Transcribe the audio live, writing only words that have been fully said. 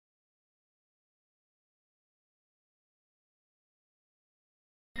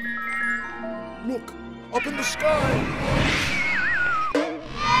Look, up in the sky.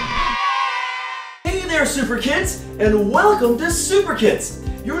 Hey there, SooprKIDS, and welcome to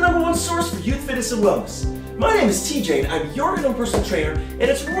SooprKIDS, your #1 source for youth fitness and wellness. My name is TJ, and I'm your in-home personal trainer, and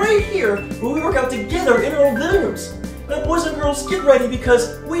it's right here where we work out together in our living rooms. Now, boys and girls, get ready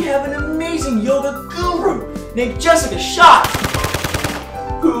because we have an amazing yoga guru named Jessica Schatz,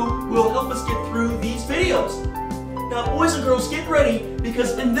 who will help us get through these videos. Now, boys and girls, get ready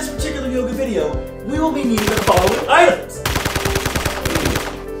because in this particular yoga video, we will be needing the following items.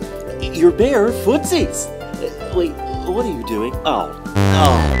 Your bare footsies. Wait, what are you doing? Oh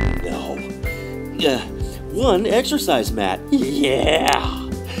no. One exercise mat. Yeah.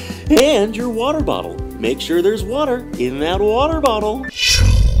 And your water bottle. Make sure there's water in that water bottle.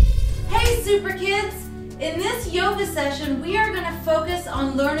 Hey SooprKIDS! In this yoga session, we are going to focus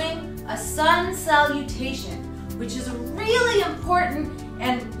on learning a sun salutation, which is a really important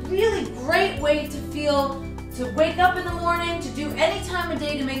and really great way to wake up in the morning, to do any time of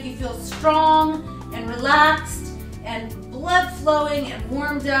day to make you feel strong and relaxed and blood flowing and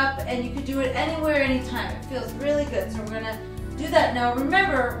warmed up, and you could do it anywhere, anytime. It feels really good, so we're going to do that now.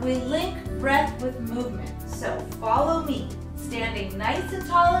 Remember, we link breath with movement, so follow me. Standing nice and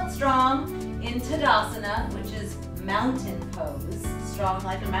tall and strong in Tadasana, which is mountain pose, strong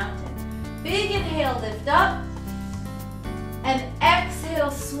like a mountain. Big inhale, lift up, and exhale,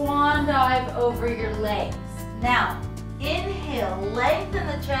 swan dive over your legs. Now, inhale, lengthen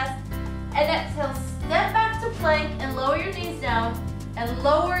the chest, and exhale, step back to plank and lower your knees down, and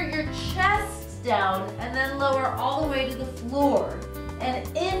lower your chest down, and then lower all the way to the floor. And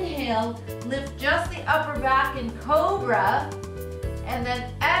inhale, lift just the upper back in cobra, and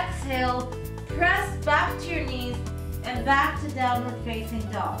then exhale, press back to your knees and back to downward facing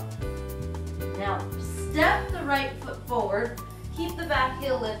dog. Now, step the right foot forward, keep the back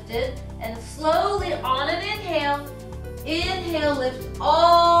heel lifted, and slowly on an inhale, lift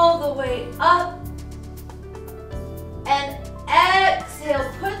all the way up, and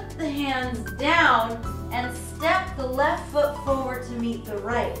exhale, put the hands down, and step the left foot forward to meet the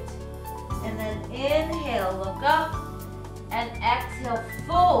right. And then inhale, look up, and exhale,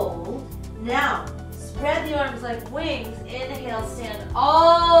 fold. Now, spread the arms like wings. Inhale, stand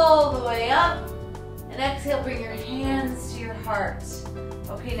all the way up. And exhale, bring your hands to your heart.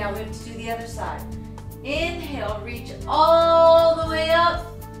 Okay, now we have to do the other side. Inhale, reach all the way up.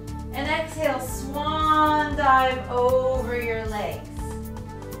 And exhale, swan dive over your legs.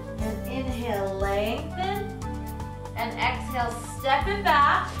 And inhale, lengthen. And exhale, step it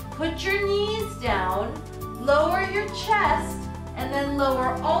back. Put your knees down. Lower your chest. And then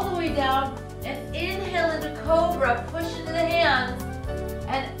lower all the way down. And inhale into cobra. Push into the hands.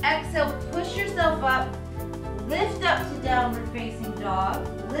 And exhale, push yourself up. Lift up to downward facing dog.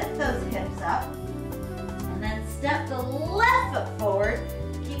 Lift those hips up. And then step the left foot forward.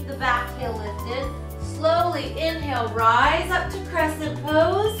 Keep the back heel lifted. Slowly inhale, rise up to crescent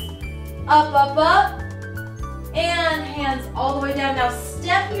pose. Up, up, up. And hands all the way down. Now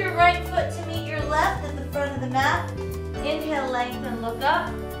step your right foot to meet your left at the front of the mat. Inhale, lengthen, look up.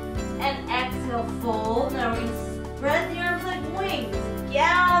 And exhale, fold. Now we're going to spread the arms like wings.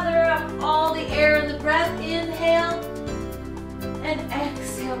 Gather up all the air in the breath. Inhale. And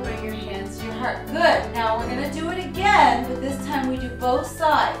exhale, bring your hands to your heart. Good. Now we're going to do it again, but this time we do both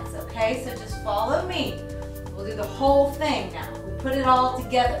sides, okay? So just follow me. We'll do the whole thing now. We put it all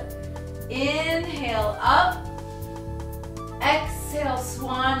together. Inhale, up. Exhale,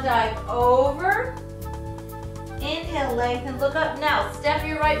 swan dive over. Inhale, lengthen, look up. Now, step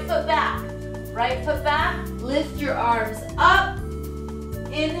your right foot back. Right foot back, lift your arms up.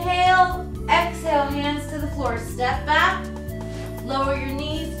 Inhale, exhale, hands to the floor. Step back, lower your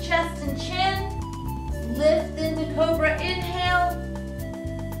knees, chest and chin. Lift into cobra, inhale.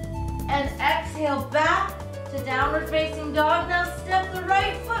 And exhale, back to downward facing dog. Now step the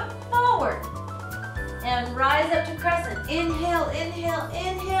right foot forward. And rise up to crescent. Inhale, inhale,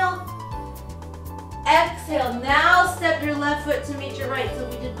 inhale. Exhale. Now step your left foot to meet your right. So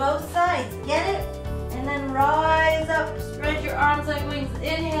we did both sides. Get it? And then rise up. Spread your arms like wings.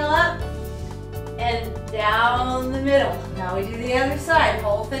 Inhale up. And down the middle. Now we do the other side.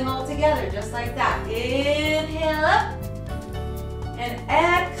 Whole thing all together. Just like that. Inhale up. And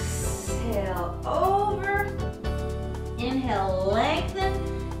exhale over. Inhale, lengthen.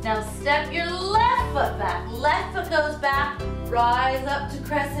 Now step your left foot back. Left foot goes back. Rise up to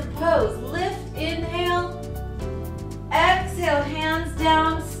crescent pose. Lift, inhale. Exhale, hands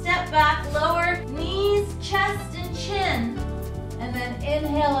down. Step back, lower knees, chest, and chin. And then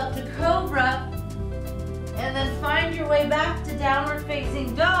inhale up to cobra. And then find your way back to downward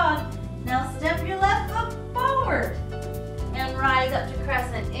facing dog. Now step your left foot forward and rise up to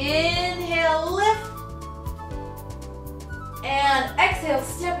crescent. Inhale, lift. And exhale,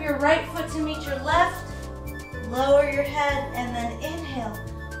 step your right foot to meet your left. Lower your head and then inhale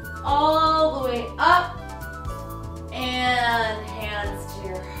all the way up. And hands to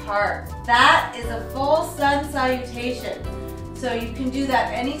your heart. That is a full sun salutation. So you can do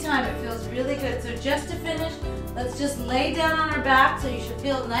that anytime. It feels really good. So just to finish, let's just lay down on our back so you should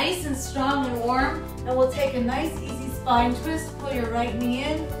feel nice and strong and warm. And we'll take a nice easy spine twist. Pull your right knee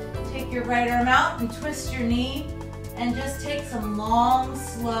in. Take your right arm out and twist your knee. And just take some long,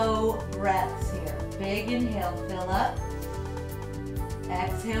 slow breaths here. Big inhale, fill up.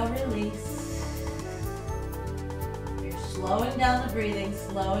 Exhale, release. You're slowing down the breathing,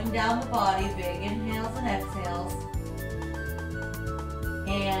 slowing down the body. Big inhales and exhales.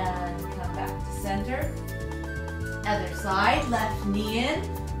 And come back to center. Other side, left knee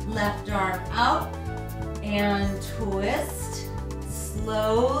in, left arm out. And twist.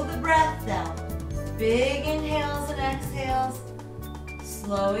 Slow the breath down. Big inhales and exhales.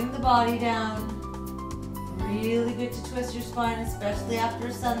 Slowing the body down. Really good to twist your spine, especially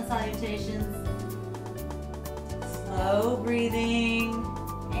after sun salutations. Slow breathing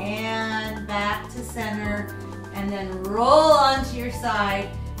and back to center, and then roll onto your side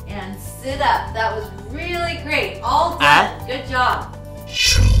and sit up. That was really great. All done. Good job.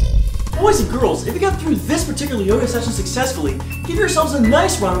 Boys and girls, if you got through this particular yoga session successfully, give yourselves a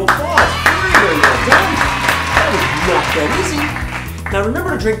nice round of applause. Very well done. That was not that easy. Now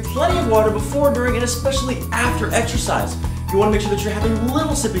remember to drink plenty of water before, during, and especially after exercise. You want to make sure that you're having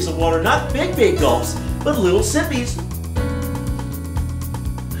little sippies of water, not big gulps, but little sippies.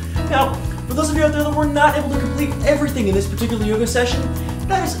 Now, for those of you out there that were not able to complete everything in this particular yoga session,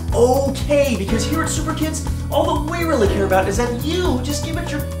 that is okay, because here at SooprKIDS, all that we really care about is that you just give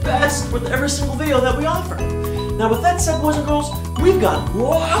it your best with every single video that we offer. Now with that said, boys and girls, we've got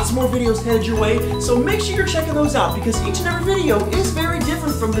lots more videos headed your way, so make sure you're checking those out because each and every video is very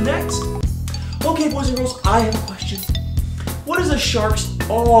different from the next. Okay, boys and girls, I have a question. What is a shark's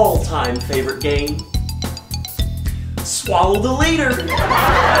all-time favorite game? Swallow the leader.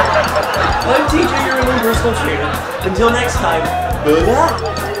 I'm TJ, your personal trainer. Until next time, good luck.